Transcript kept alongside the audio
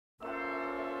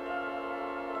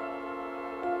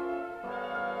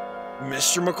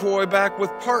Mr. McCoy back with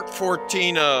part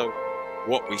 14 of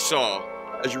What We Saw.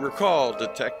 As you recall,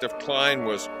 Detective Klein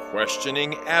was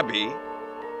questioning Abby.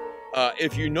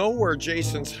 If you know where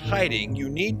Jason's hiding, you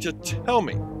need to tell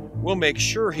me. We'll make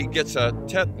sure he gets a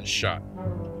tetanus shot.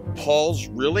 Paul's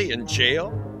really in jail?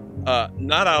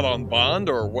 Not out on bond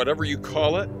or whatever you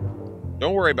call it?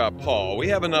 Don't worry about Paul. We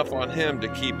have enough on him to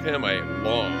keep him a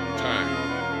long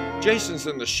time. Jason's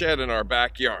in the shed in our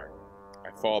backyard.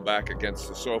 I fall back against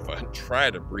the sofa and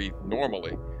try to breathe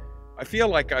normally. I feel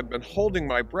like I've been holding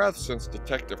my breath since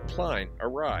Detective Klein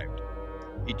arrived.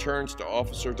 He turns to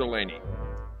Officer Delaney.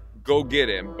 Go get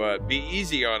him, but be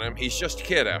easy on him. He's just a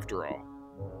kid after all.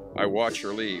 I watch her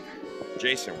leave.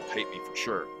 Jason will hate me for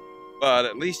sure, but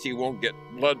at least he won't get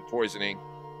blood poisoning.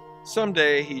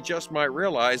 Someday he just might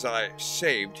realize I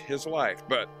saved his life,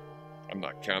 but I'm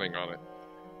not counting on it.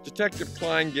 Detective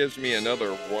Klein gives me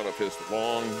another one of his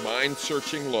long,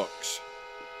 mind-searching looks.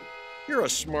 You're a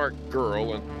smart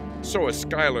girl, and so is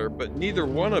Skylar, but neither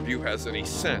one of you has any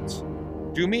sense.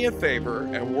 Do me a favor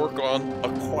and work on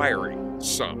acquiring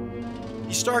some.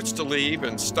 He starts to leave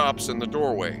and stops in the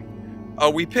doorway.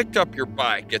 We picked up your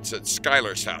bike. It's at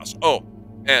Skylar's house. Oh,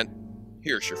 and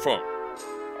here's your phone.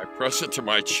 I press it to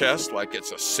my chest like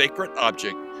it's a sacred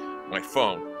object. My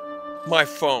phone. My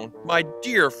phone. My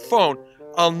dear phone.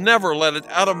 I'll never let it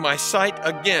out of my sight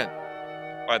again.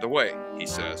 By the way, he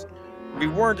says, we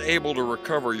weren't able to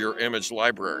recover your image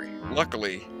library.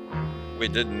 Luckily, we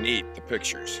didn't need the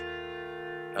pictures.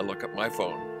 I look at my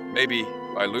phone. Maybe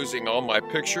by losing all my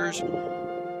pictures,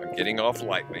 I'm getting off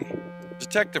lightly.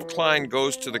 Detective Klein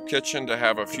goes to the kitchen to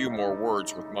have a few more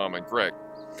words with Mom and Greg.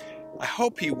 I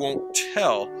hope he won't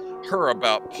tell her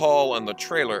about Paul and the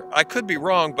trailer. I could be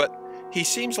wrong, but he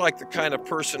seems like the kind of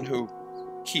person who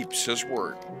keeps his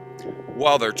word.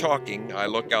 While they're talking, I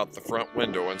look out the front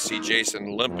window and see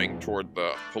Jason limping toward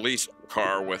the police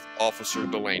car with Officer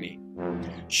Delaney.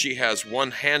 She has one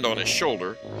hand on his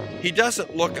shoulder. He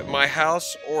doesn't look at my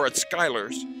house or at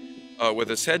Skylar's. With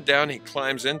his head down, he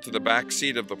climbs into the back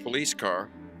seat of the police car.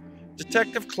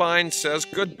 Detective Klein says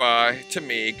goodbye to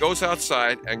me, goes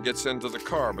outside, and gets into the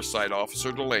car beside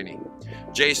Officer Delaney.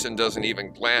 Jason doesn't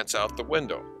even glance out the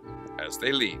window as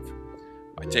they leave.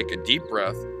 I take a deep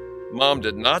breath. Mom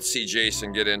did not see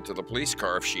Jason get into the police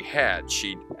car. If she had,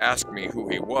 she'd ask me who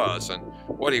he was and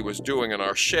what he was doing in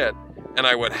our shed, and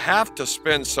I would have to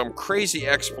spend some crazy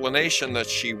explanation that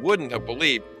she wouldn't have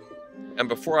believed. And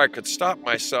before I could stop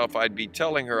myself, I'd be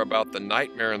telling her about the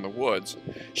nightmare in the woods.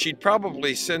 She'd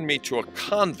probably send me to a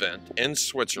convent in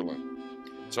Switzerland.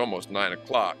 It's almost 9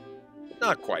 o'clock.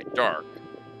 Not quite dark.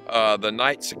 The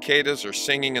night cicadas are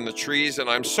singing in the trees, and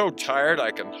I'm so tired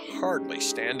I can hardly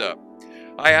stand up.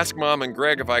 I ask Mom and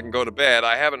Greg if I can go to bed.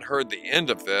 I haven't heard the end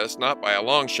of this, not by a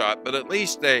long shot, but at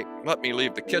least they let me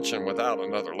leave the kitchen without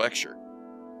another lecture.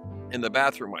 In the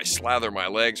bathroom, I slather my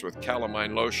legs with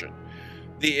calamine lotion.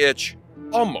 The itch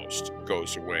almost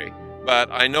goes away, but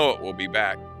I know it will be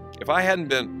back. If I hadn't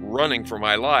been running for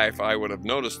my life, I would have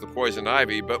noticed the poison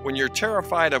ivy, but when you're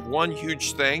terrified of one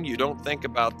huge thing, you don't think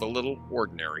about the little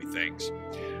ordinary things.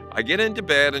 I get into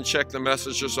bed and check the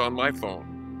messages on my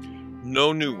phone.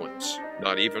 No new ones,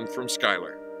 not even from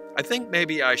Skylar. I think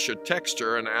maybe I should text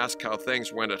her and ask how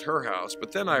things went at her house,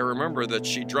 but then I remember that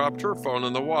she dropped her phone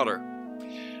in the water.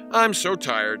 I'm so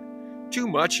tired. Too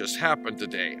much has happened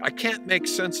today. I can't make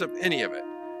sense of any of it.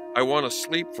 I want to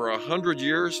sleep for 100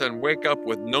 years and wake up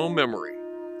with no memory.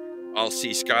 I'll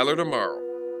see Skylar tomorrow.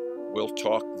 We'll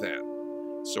talk then.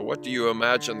 So what do you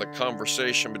imagine the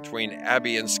conversation between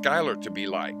Abby and Skylar to be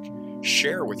like?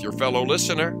 Share with your fellow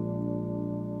listener.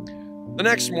 The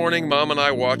next morning, Mom and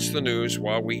I watch the news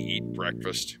while we eat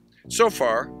breakfast. So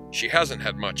far, she hasn't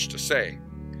had much to say.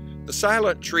 The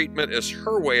silent treatment is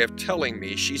her way of telling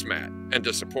me she's mad and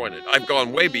disappointed. I've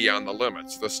gone way beyond the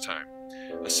limits this time.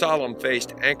 A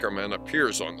solemn-faced anchorman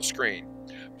appears on the screen.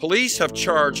 Police have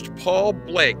charged Paul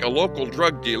Blake, a local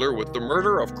drug dealer, with the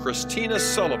murder of Christina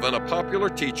Sullivan, a popular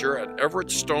teacher at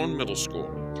Everett Stone Middle School.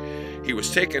 He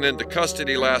was taken into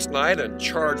custody last night and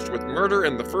charged with murder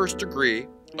in the first degree,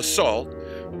 assault,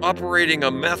 operating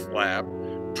a meth lab,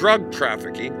 drug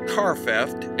trafficking, car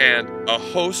theft, and a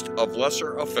host of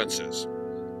lesser offenses.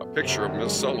 A picture of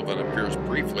Miss Sullivan appears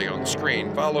briefly on the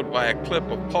screen, followed by a clip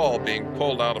of Paul being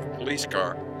pulled out of a police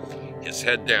car, his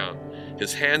head down,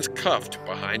 his hands cuffed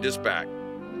behind his back.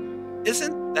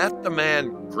 Isn't that the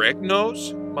man Greg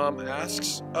knows? Mom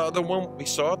asks. The one we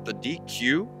saw at the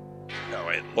DQ? No,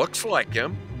 it looks like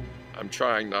him. I'm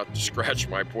trying not to scratch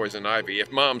my poison ivy.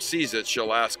 If Mom sees it,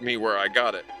 she'll ask me where I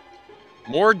got it.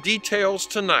 More details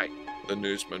tonight, the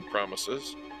newsman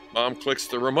promises. Mom clicks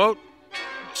the remote,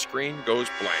 and the screen goes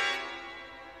blank.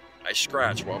 I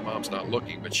scratch while Mom's not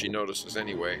looking, but she notices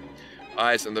anyway.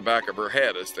 Eyes in the back of her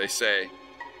head as they say,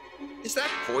 "Is that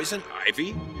poison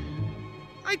ivy?"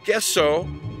 "I guess so."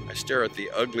 I stare at the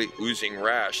ugly, oozing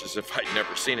rash as if I'd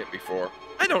never seen it before.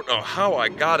 "I don't know how I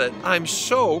got it. I'm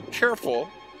so careful."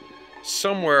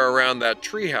 "Somewhere around that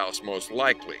treehouse, most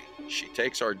likely." She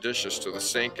takes our dishes to the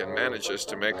sink and manages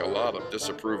to make a lot of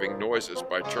disapproving noises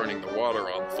by turning the water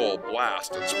on full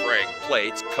blast and spraying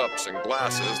plates, cups, and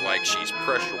glasses like she's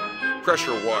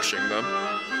pressure washing them.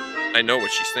 I know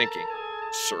what she's thinking.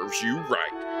 Serves you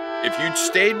right. If you'd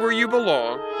stayed where you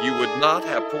belong, you would not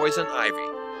have poison ivy.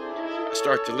 I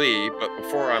start to leave, but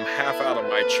before I'm half out of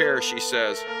my chair, she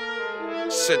says,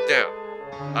 "Sit down.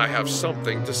 I have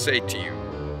something to say to you."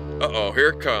 Uh-oh, here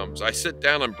it comes. I sit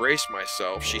down and brace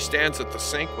myself. She stands at the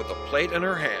sink with a plate in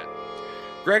her hand.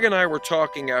 "Greg and I were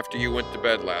talking after you went to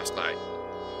bed last night.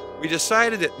 We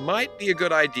decided it might be a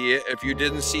good idea if you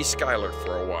didn't see Skylar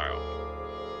for a while."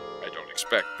 I don't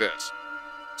expect this.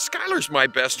 "Skylar's my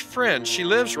best friend. She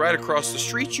lives right across the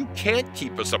street. You can't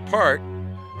keep us apart."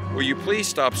 "Will you please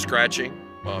stop scratching?"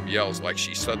 Mom yells like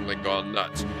she's suddenly gone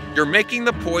nuts. "You're making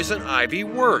the poison ivy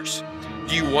worse.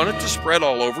 Do you want it to spread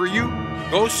all over you?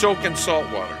 Go soak in salt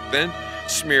water, then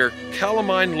smear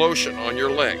calamine lotion on your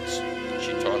legs."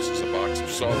 She tosses a box of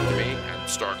salt to me and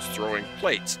starts throwing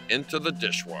plates into the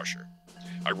dishwasher.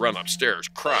 I run upstairs,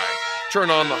 crying, turn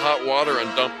on the hot water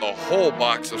and dump the whole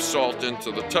box of salt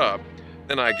into the tub.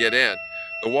 Then I get in.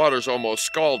 The water's almost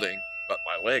scalding, but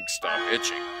my legs stop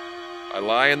itching. I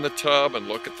lie in the tub and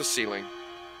look at the ceiling.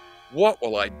 What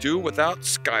will I do without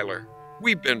Skylar?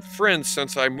 We've been friends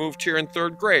since I moved here in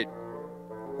 3rd grade.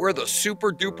 We're the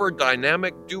super-duper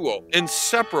dynamic duo,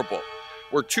 inseparable.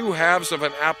 We're two halves of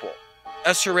an apple.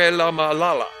 Essere la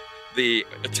malala. The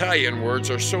Italian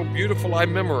words are so beautiful I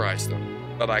memorize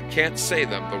them, but I can't say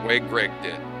them the way Greg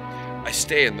did. I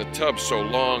stay in the tub so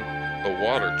long, the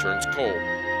water turns cold.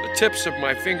 The tips of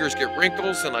my fingers get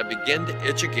wrinkles and I begin to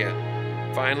itch again.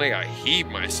 Finally, I heave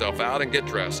myself out and get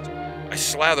dressed. I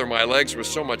slather my legs with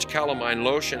so much calamine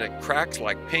lotion it cracks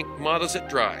like pink mud as it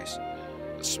dries.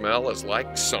 The smell is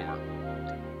like summer.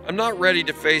 I'm not ready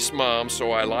to face Mom,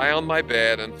 so I lie on my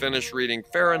bed and finish reading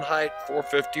Fahrenheit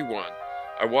 451.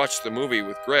 I watched the movie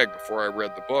with Greg before I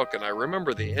read the book, and I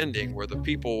remember the ending where the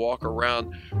people walk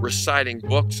around reciting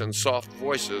books in soft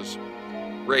voices.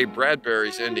 Ray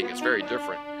Bradbury's ending is very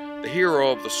different. The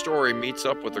hero of the story meets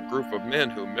up with a group of men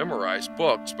who memorize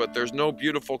books, but there's no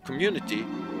beautiful community,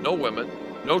 no women,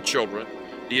 no children.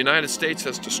 The United States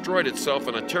has destroyed itself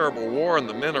in a terrible war, and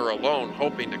the men are alone,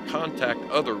 hoping to contact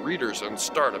other readers and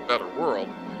start a better world.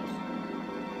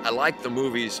 I like the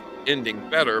movie's ending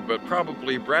better, but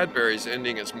probably Bradbury's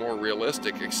ending is more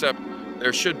realistic, except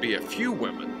there should be a few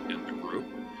women in the group.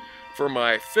 For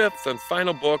my 5th and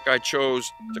final book, I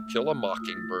chose To Kill a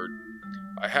Mockingbird.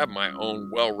 I have my own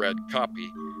well-read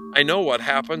copy. I know what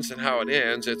happens and how it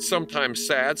ends. It's sometimes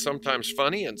sad, sometimes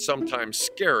funny, and sometimes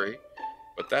scary.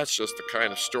 But that's just the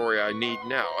kind of story I need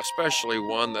now, especially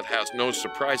one that has no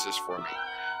surprises for me.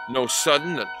 No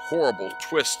sudden and horrible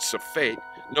twists of fate.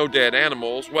 No dead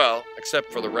animals, well,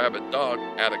 except for the rabid dog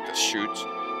Atticus shoots.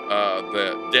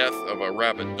 The death of a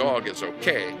rabid dog is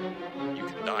okay. You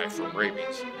can die from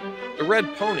rabies. The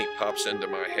red pony pops into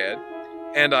my head,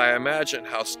 and I imagine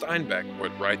how Steinbeck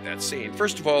would write that scene.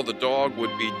 First of all, the dog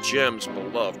would be Jim's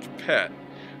beloved pet.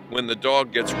 When the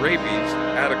dog gets rabies,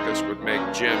 Atticus would make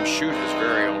Jim shoot his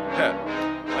very own pet.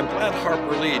 I'm glad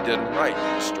Harper Lee didn't write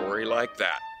a story like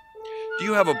that. Do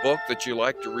you have a book that you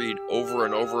like to read over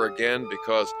and over again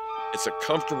because it's a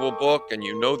comfortable book and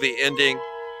you know the ending?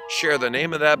 Share the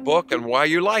name of that book and why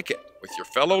you like it with your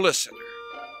fellow listener.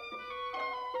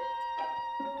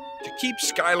 To keep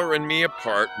Skylar and me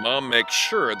apart, Mom makes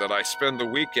sure that I spend the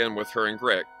weekend with her and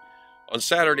Greg. On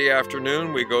Saturday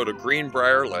afternoon, we go to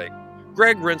Greenbrier Lake.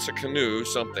 Greg rents a canoe,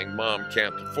 something Mom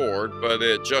can't afford, but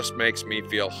it just makes me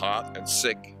feel hot and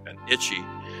sick and itchy.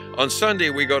 On Sunday,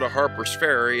 we go to Harper's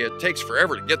Ferry. It takes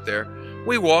forever to get there.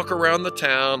 We walk around the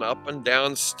town, up and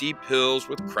down steep hills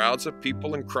with crowds of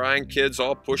people and crying kids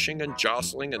all pushing and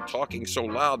jostling and talking so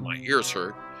loud my ears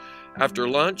hurt. After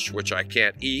lunch, which I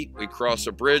can't eat, we cross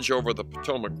a bridge over the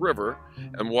Potomac River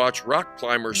and watch rock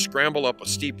climbers scramble up a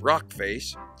steep rock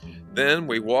face. Then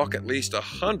we walk at least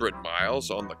 100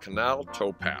 miles on the canal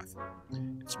towpath.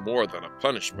 It's more than a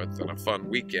punishment than a fun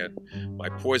weekend. My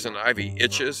poison ivy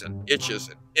itches and itches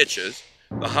and itches.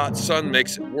 The hot sun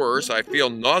makes it worse. I feel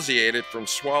nauseated from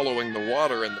swallowing the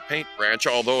water in the paint branch,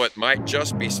 although it might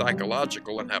just be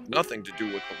psychological and have nothing to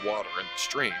do with the water in the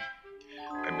stream.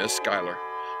 I miss Skylar.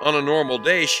 On a normal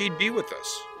day, she'd be with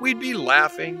us. We'd be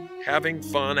laughing, having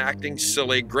fun, acting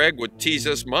silly. Greg would tease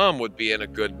us. Mom would be in a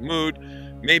good mood.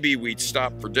 Maybe we'd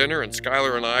stop for dinner and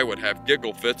Skylar and I would have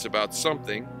giggle fits about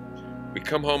something. We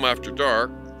come home after dark.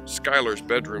 Skylar's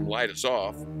bedroom light is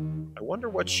off. I wonder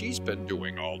what she's been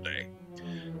doing all day.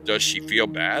 Does she feel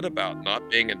bad about not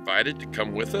being invited to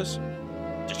come with us?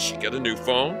 Did she get a new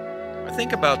phone? I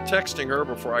think about texting her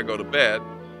before I go to bed,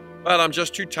 but I'm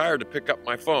just too tired to pick up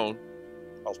my phone.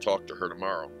 I'll talk to her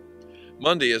tomorrow.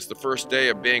 Monday is the first day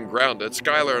of being grounded.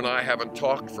 Skylar and I haven't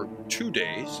talked for 2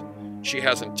 days. She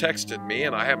hasn't texted me,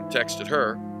 and I haven't texted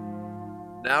her.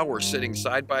 Now we're sitting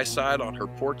side by side on her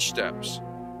porch steps.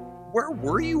 "Where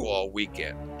were you all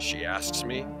weekend?" she asks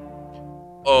me.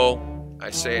 "Oh,"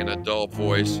 I say in a dull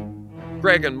voice.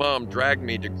 "Greg and Mom dragged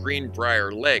me to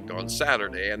Greenbrier Lake on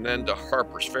Saturday and then to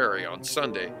Harper's Ferry on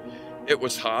Sunday. It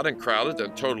was hot and crowded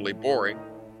and totally boring."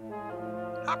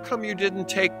 "How come you didn't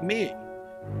take me?"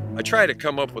 I try to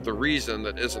come up with a reason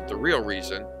that isn't the real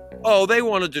reason. "Oh, they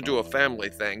wanted to do a family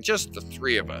thing, just the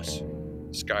 3 of us."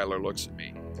 Skylar looks at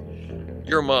me.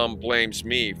 "Your mom blames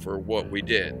me for what we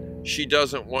did. She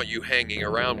doesn't want you hanging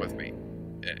around with me.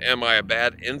 Am I a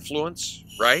bad influence,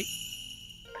 right?"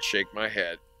 I shake my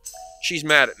head. "She's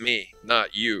mad at me,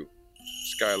 not you."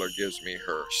 Skylar gives me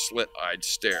her slit-eyed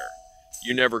stare.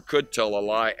 "You never could tell a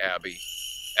lie, Abby.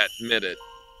 Admit it.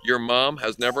 Your mom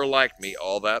has never liked me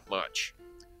all that much."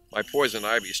 My poison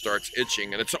ivy starts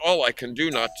itching, and it's all I can do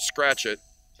not to scratch it.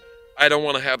 I don't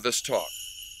want to have this talk.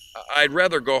 I'd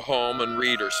rather go home and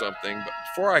read or something, but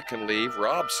before I can leave,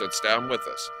 Rob sits down with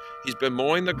us. He's been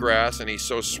mowing the grass, and he's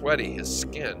so sweaty his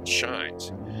skin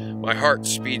shines. My heart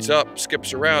speeds up,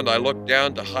 skips around. I look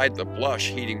down to hide the blush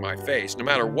heating my face. No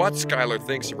matter what Skylar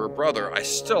thinks of her brother, I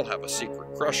still have a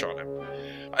secret crush on him.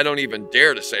 I don't even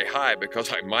dare to say hi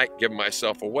because I might give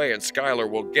myself away and Skylar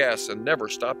will guess and never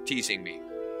stop teasing me.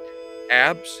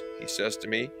 "Abs," he says to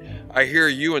me, "I hear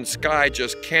you and Sky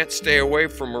just can't stay away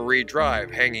from Marie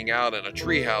Drive, hanging out in a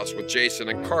treehouse with Jason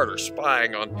and Carter,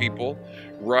 spying on people,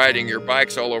 riding your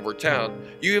bikes all over town.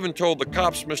 You even told the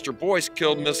cops Mr. Boyce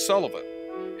killed Miss Sullivan.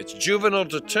 It's juvenile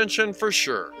detention for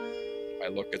sure." I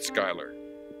look at Skylar.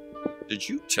 "Did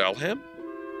you tell him?"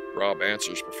 Rob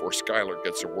answers before Skylar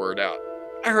gets a word out.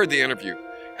 "I heard the interview.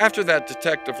 After that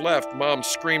detective left, Mom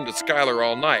screamed at Skylar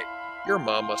all night. Your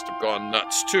mom must have gone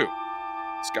nuts too."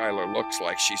 Skylar looks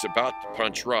like she's about to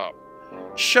punch Rob.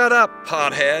 "Shut up,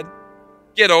 pothead.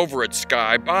 Get over it,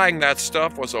 Sky. Buying that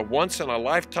stuff was a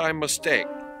once-in-a-lifetime mistake."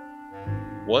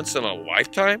 "Once in a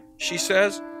lifetime?" she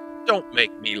says. "Don't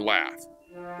make me laugh."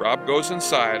 Rob goes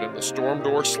inside and the storm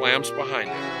door slams behind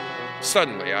him.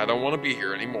 Suddenly, I don't want to be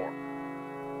here anymore.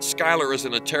 Skylar is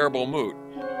in a terrible mood.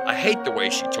 I hate the way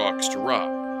she talks to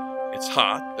Rob. It's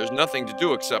hot, there's nothing to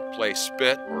do except play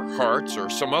Spit or Hearts or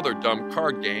some other dumb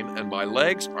card game, and my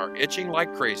legs are itching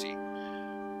like crazy.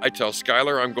 I tell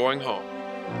Skylar I'm going home.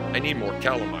 I need more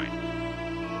calamine.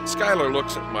 Skylar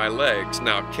looks at my legs,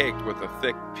 now caked with a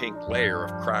thick pink layer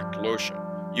of cracked lotion.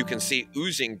 You can see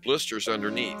oozing blisters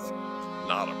underneath.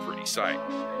 Not a pretty sight.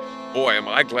 "Boy, am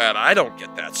I glad I don't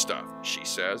get that stuff," she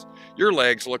says. "Your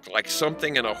legs look like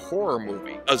something in a horror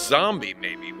movie. A zombie,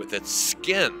 maybe, with its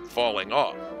skin falling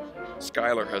off."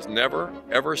 Skylar has never,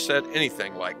 ever said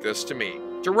anything like this to me.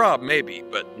 To Rob, maybe,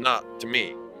 but not to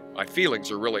me. My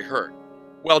feelings are really hurt.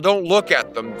 "Well, don't look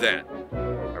at them then."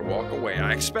 I walk away.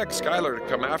 I expect Skylar to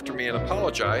come after me and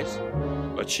apologize,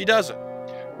 but she doesn't.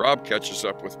 Rob catches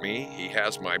up with me. He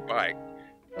has my bike.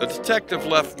 The detective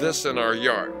left this in our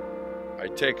yard. I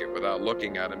take it without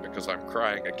looking at him because I'm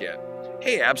crying again.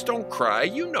 "Hey, Abs, don't cry.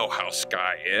 You know how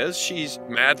Sky is. She's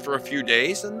mad for a few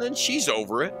days, and then she's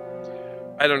over it."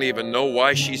 I don't even know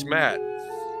why she's mad.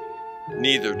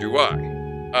 Neither do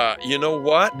I. You know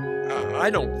what?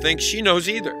 I don't think she knows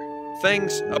either.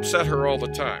 Things upset her all the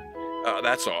time.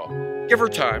 That's all. Give her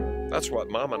time. That's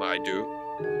what Mom and I do.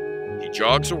 He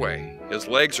jogs away. His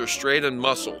legs are straight and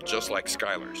muscled, just like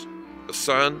Skylar's. The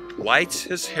sun lights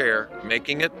his hair,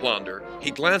 making it blonder. He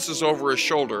glances over his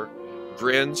shoulder,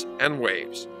 grins, and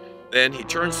waves. Then he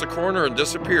turns the corner and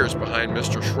disappears behind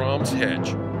Mr. Schramm's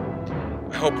hedge.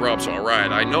 I hope Rob's all right.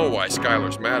 I know why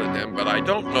Skylar's mad at him, but I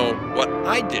don't know what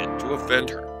I did to offend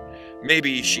her.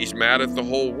 Maybe she's mad at the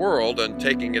whole world and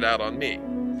taking it out on me.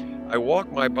 I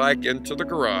walk my bike into the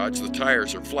garage. The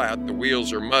tires are flat, the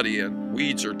wheels are muddy, and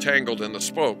weeds are tangled in the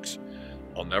spokes.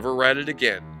 I'll never ride it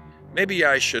again. Maybe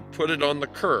I should put it on the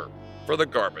curb for the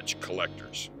garbage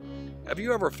collectors. Have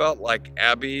you ever felt like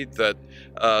Abby, that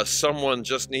someone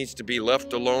just needs to be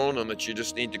left alone and that you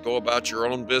just need to go about your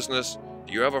own business?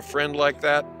 Do you have a friend like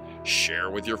that? Share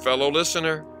with your fellow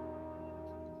listener.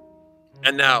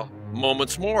 And now,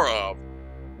 moments more of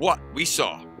What We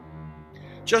Saw.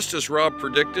 Just as Rob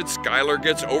predicted, Skylar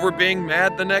gets over being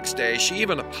mad the next day. She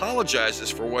even apologizes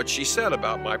for what she said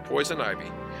about my poison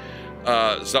ivy.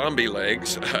 Zombie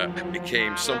legs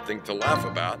became something to laugh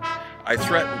about. I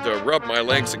threatened to rub my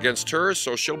legs against hers,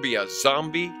 so she'll be a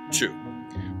zombie too.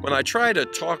 When I try to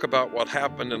talk about what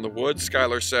happened in the woods,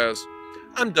 Skylar says,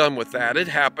 "I'm done with that. It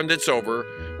happened. It's over.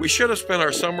 We should have spent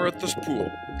our summer at this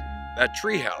pool. That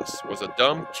treehouse was a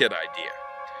dumb kid idea."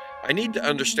 I need to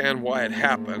understand why it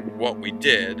happened, what we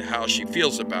did, how she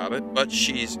feels about it, but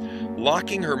she's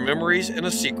locking her memories in a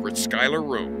secret Skylar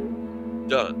room.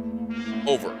 Done.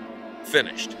 Over.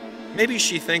 Finished. Maybe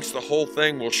she thinks the whole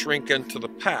thing will shrink into the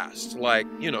past, like,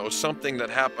 something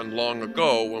that happened long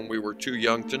ago when we were too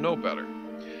young to know better.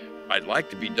 I'd like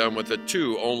to be done with it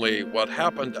too, only what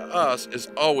happened to us is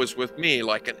always with me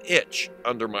like an itch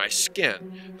under my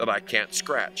skin that I can't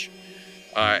scratch.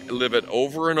 I live it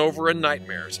over and over in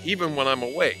nightmares, even when I'm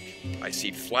awake. I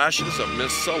see flashes of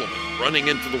Miss Sullivan running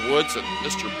into the woods and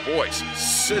Mr. Boyce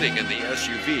sitting in the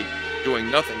SUV,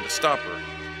 doing nothing to stop her.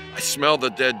 I smell the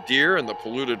dead deer and the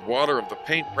polluted water of the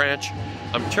paint branch.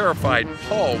 I'm terrified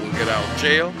Paul will get out of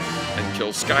jail and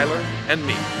kill Skylar and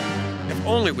me. If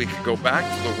only we could go back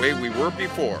to the way we were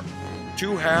before.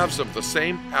 Two halves of the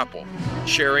same apple,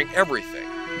 sharing everything.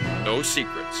 No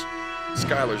secrets.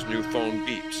 Skylar's new phone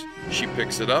beeps. She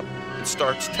picks it up and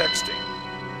starts texting.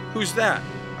 "Who's that?"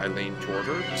 I lean toward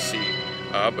her to see,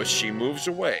 but she moves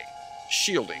away,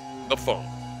 shielding the phone.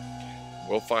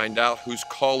 We'll find out who's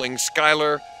calling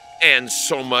Skylar and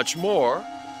so much more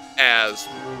as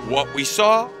What We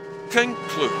Saw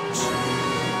concludes.